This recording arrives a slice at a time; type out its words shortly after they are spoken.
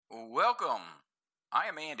Welcome. I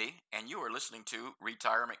am Andy, and you are listening to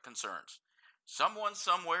Retirement Concerns. Someone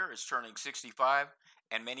somewhere is turning 65,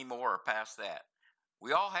 and many more are past that.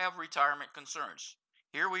 We all have retirement concerns.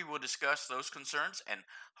 Here we will discuss those concerns and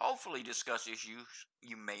hopefully discuss issues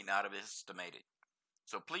you may not have estimated.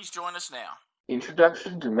 So please join us now.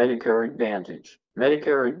 Introduction to Medicare Advantage.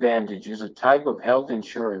 Medicare Advantage is a type of health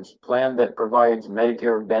insurance plan that provides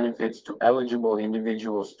Medicare benefits to eligible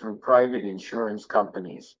individuals through private insurance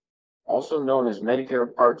companies. Also known as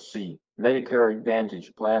Medicare Part C, Medicare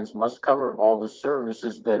Advantage plans must cover all the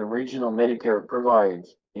services that original Medicare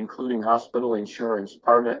provides, including hospital insurance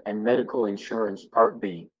Part A and medical insurance Part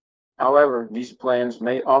B. However, these plans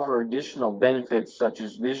may offer additional benefits such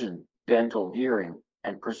as vision, dental, hearing,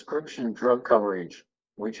 and prescription drug coverage,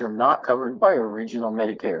 which are not covered by original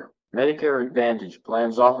Medicare. Medicare Advantage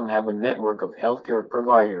plans often have a network of healthcare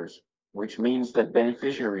providers, which means that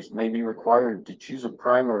beneficiaries may be required to choose a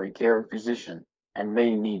primary care physician and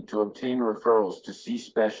may need to obtain referrals to see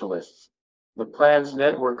specialists. The plan's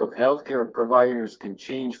network of healthcare providers can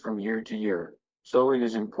change from year to year, so it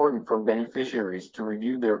is important for beneficiaries to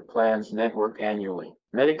review their plan's network annually.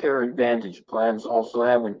 Medicare Advantage plans also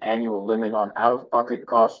have an annual limit on out-of-pocket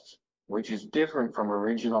costs, which is different from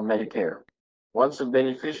original Medicare. Once a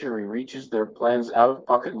beneficiary reaches their plan's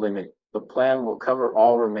out-of-pocket limit, the plan will cover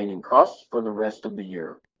all remaining costs for the rest of the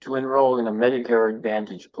year. To enroll in a Medicare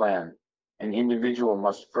Advantage plan, an individual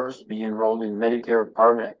must first be enrolled in Medicare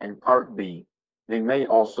Part A and Part B. They may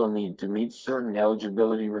also need to meet certain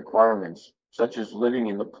eligibility requirements, such as living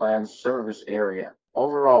in the plan's service area.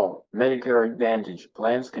 Overall, Medicare Advantage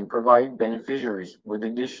plans can provide beneficiaries with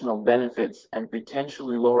additional benefits and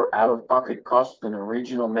potentially lower out-of-pocket costs than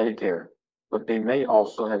original Medicare, but they may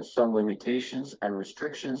also have some limitations and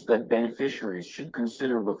restrictions that beneficiaries should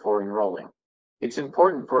consider before enrolling. It's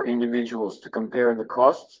important for individuals to compare the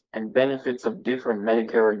costs and benefits of different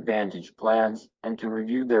Medicare Advantage plans and to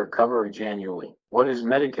review their coverage annually. What is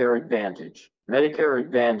Medicare Advantage? Medicare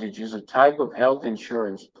Advantage is a type of health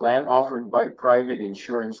insurance plan offered by private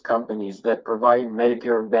insurance companies that provide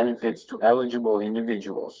Medicare benefits to eligible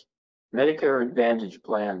individuals. Medicare Advantage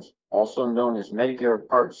plans, also known as Medicare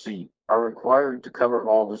Part C, are required to cover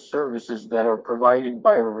all the services that are provided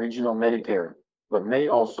by original Medicare, but may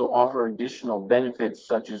also offer additional benefits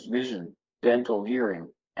such as vision, dental, hearing,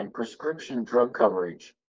 and prescription drug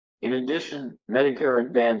coverage. In addition, Medicare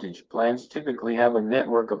Advantage plans typically have a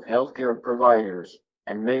network of healthcare providers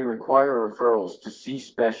and may require referrals to see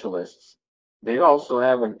specialists. They also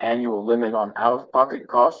have an annual limit on out-of-pocket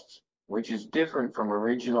costs, which is different from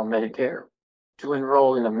original Medicare. To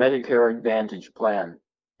enroll in a Medicare Advantage plan,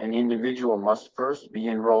 an individual must first be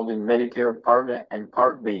enrolled in Medicare Part A and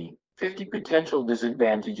Part B. 50 potential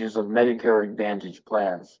disadvantages of Medicare Advantage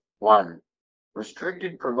plans. 1.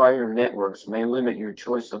 Restricted provider networks may limit your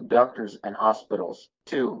choice of doctors and hospitals.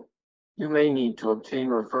 2. You may need to obtain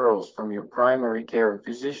referrals from your primary care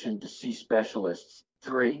physician to see specialists.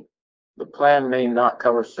 3. The plan may not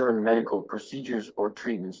cover certain medical procedures or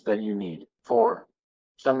treatments that you need. 4.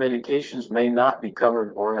 Some medications may not be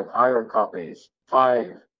covered or have higher copays.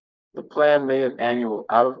 5. The plan may have annual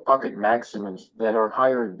out-of-pocket maximums that are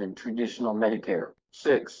higher than traditional Medicare.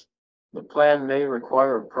 6. The plan may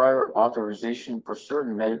require prior authorization for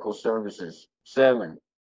certain medical services. 7.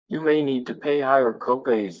 You may need to pay higher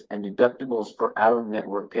copays and deductibles for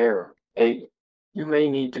out-of-network care. 8. You may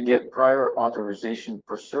need to get prior authorization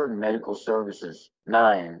for certain medical services.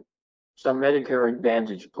 9. Some Medicare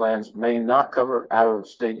Advantage plans may not cover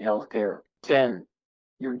out-of-state health care. 10.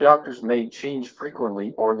 Your doctors may change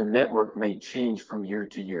frequently or the network may change from year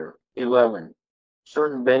to year. 11.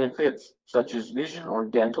 Certain benefits, such as vision or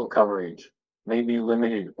dental coverage, may be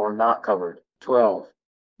limited or not covered. 12.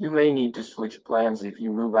 You may need to switch plans if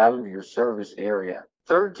you move out of your service area.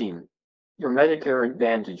 13. Your Medicare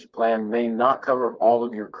Advantage plan may not cover all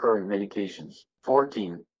of your current medications.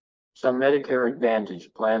 14. Some Medicare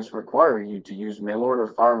Advantage plans require you to use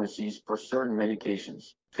mail-order pharmacies for certain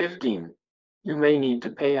medications. 15. You may need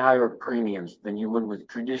to pay higher premiums than you would with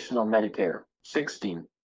traditional Medicare. 16.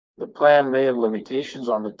 The plan may have limitations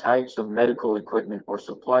on the types of medical equipment or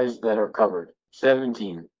supplies that are covered.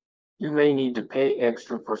 17. You may need to pay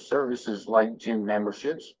extra for services like gym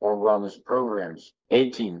memberships or wellness programs.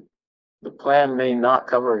 18. The plan may not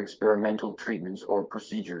cover experimental treatments or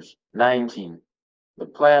procedures. 19. The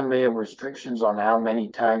plan may have restrictions on how many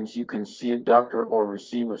times you can see a doctor or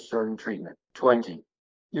receive a certain treatment. 20.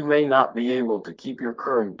 You may not be able to keep your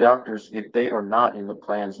current doctors if they are not in the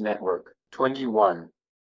plan's network. 21.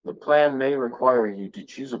 The plan may require you to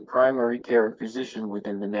choose a primary care physician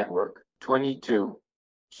within the network. 22.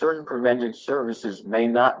 Certain preventive services may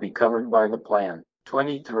not be covered by the plan.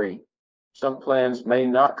 23. Some plans may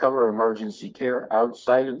not cover emergency care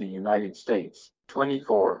outside of the United States.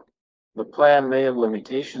 24. The plan may have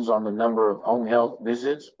limitations on the number of home health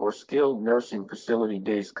visits or skilled nursing facility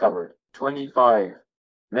days covered. 25.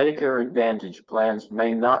 Medicare Advantage plans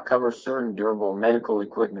may not cover certain durable medical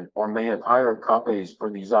equipment or may have higher copays for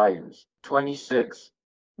these items. 26.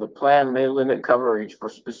 The plan may limit coverage for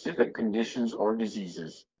specific conditions or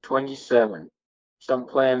diseases. 27. Some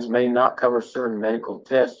plans may not cover certain medical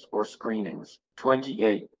tests or screenings.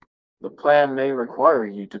 28. The plan may require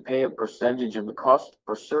you to pay a percentage of the cost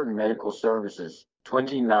for certain medical services.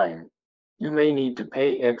 29. You may need to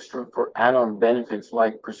pay extra for add-on benefits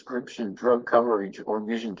like prescription drug coverage or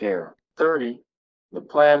vision care. 30. The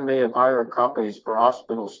plan may have higher copays for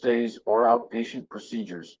hospital stays or outpatient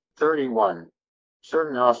procedures. 31.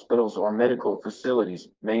 Certain hospitals or medical facilities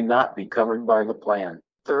may not be covered by the plan.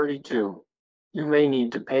 32. You may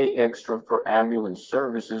need to pay extra for ambulance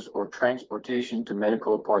services or transportation to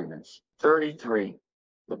medical appointments. 33.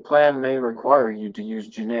 The plan may require you to use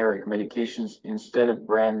generic medications instead of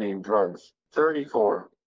brand name drugs. 34.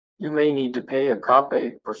 You may need to pay a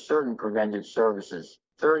copay for certain preventive services.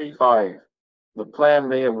 35. The plan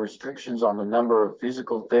may have restrictions on the number of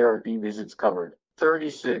physical therapy visits covered.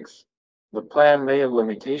 36. The plan may have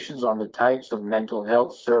limitations on the types of mental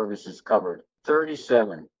health services covered.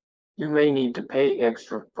 37. You may need to pay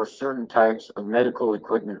extra for certain types of medical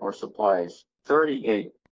equipment or supplies.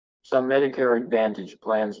 38. Some Medicare Advantage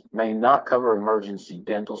plans may not cover emergency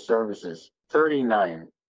dental services. 39.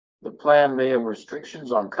 The plan may have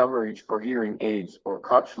restrictions on coverage for hearing aids or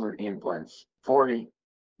cochlear implants. 40.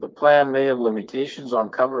 The plan may have limitations on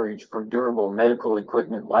coverage for durable medical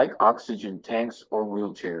equipment like oxygen tanks or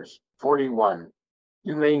wheelchairs. 41.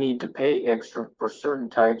 You may need to pay extra for certain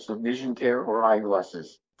types of vision care or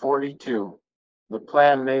eyeglasses. 42. The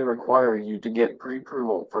plan may require you to get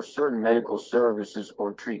pre-approval for certain medical services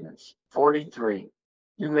or treatments. 43.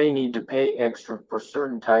 You may need to pay extra for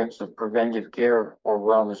certain types of preventive care or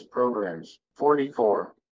wellness programs.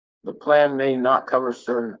 44. The plan may not cover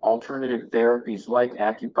certain alternative therapies like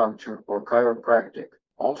acupuncture or chiropractic.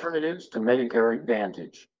 Alternatives to Medicare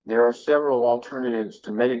Advantage. There are several alternatives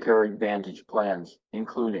to Medicare Advantage plans,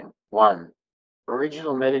 including 1.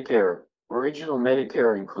 Original Medicare. Original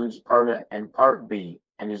Medicare includes Part A and Part B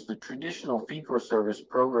and is the traditional fee-for-service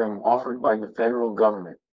program offered by the federal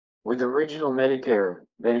government. With Original Medicare,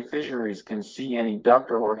 beneficiaries can see any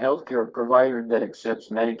doctor or healthcare provider that accepts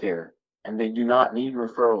Medicare, and they do not need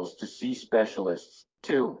referrals to see specialists.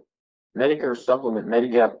 2. Medicare Supplement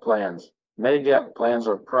Medigap plans. Medigap plans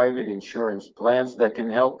are private insurance plans that can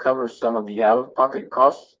help cover some of the out-of-pocket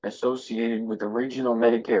costs associated with Original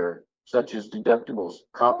Medicare, such as deductibles,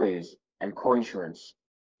 copays, and coinsurance.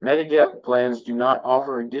 Medigap plans do not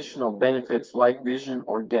offer additional benefits like vision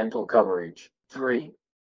or dental coverage. 3.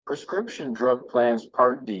 Prescription Drug Plans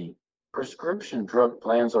Part D. Prescription drug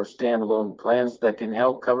plans are standalone plans that can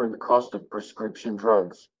help cover the cost of prescription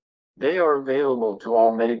drugs. They are available to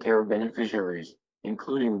all Medicare beneficiaries,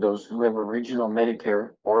 including those who have Original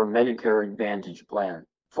Medicare or a Medicare Advantage plan.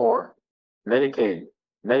 4. Medicaid.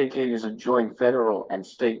 Medicaid is a joint federal and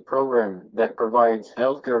state program that provides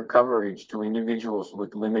healthcare coverage to individuals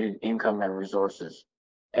with limited income and resources.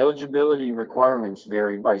 Eligibility requirements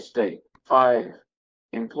vary by state. 5.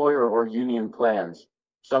 Employer or union plans.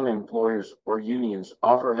 Some employers or unions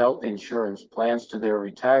offer health insurance plans to their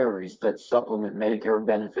retirees that supplement Medicare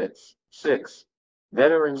benefits. 6.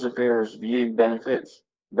 Veterans Affairs VA benefits.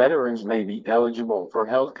 Veterans may be eligible for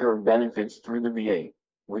healthcare benefits through the VA,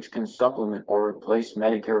 which can supplement or replace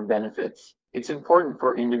Medicare benefits. It's important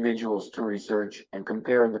for individuals to research and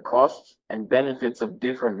compare the costs and benefits of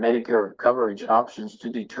different Medicare coverage options to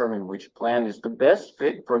determine which plan is the best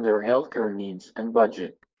fit for their healthcare needs and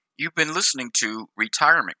budget. You've been listening to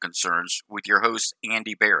Retirement Concerns with your host,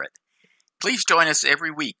 Andy Barrett. Please join us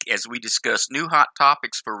every week as we discuss new hot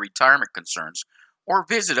topics for retirement concerns, or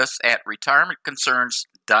visit us at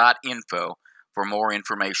retirementconcerns.info for more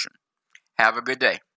information. Have a good day.